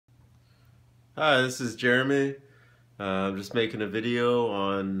Hi, this is Jeremy. I'm just making a video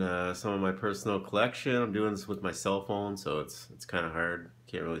on some of my personal collection. I'm doing this with my cell phone, so it's kind of hard.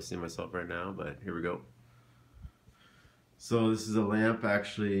 Can't really see myself right now, but here we go. So this is a lamp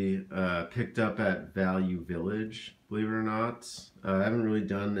actually picked up at Value Village, believe it or not. I haven't really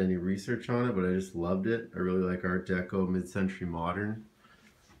done any research on it, but I just loved it. I really like Art Deco, mid-century modern.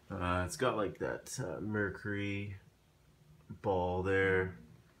 It's got like that Mercury ball there.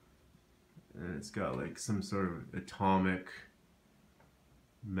 And it's got like some sort of atomic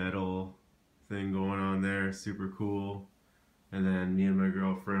metal thing going on there, super cool. And then me and my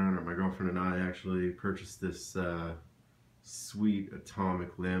girlfriend, or my girlfriend and I actually purchased this sweet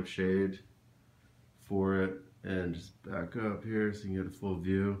atomic lampshade for it. And just back up here so you can get a full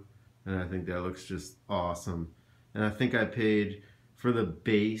view. And I think that looks just awesome. And I think I paid for the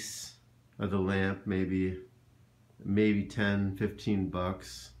base of the lamp maybe 10, 15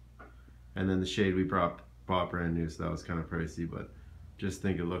 bucks. And then the shade we bought brand new, so that was kind of pricey, but just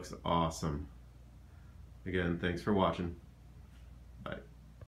think it looks awesome. Again, thanks for watching. Bye.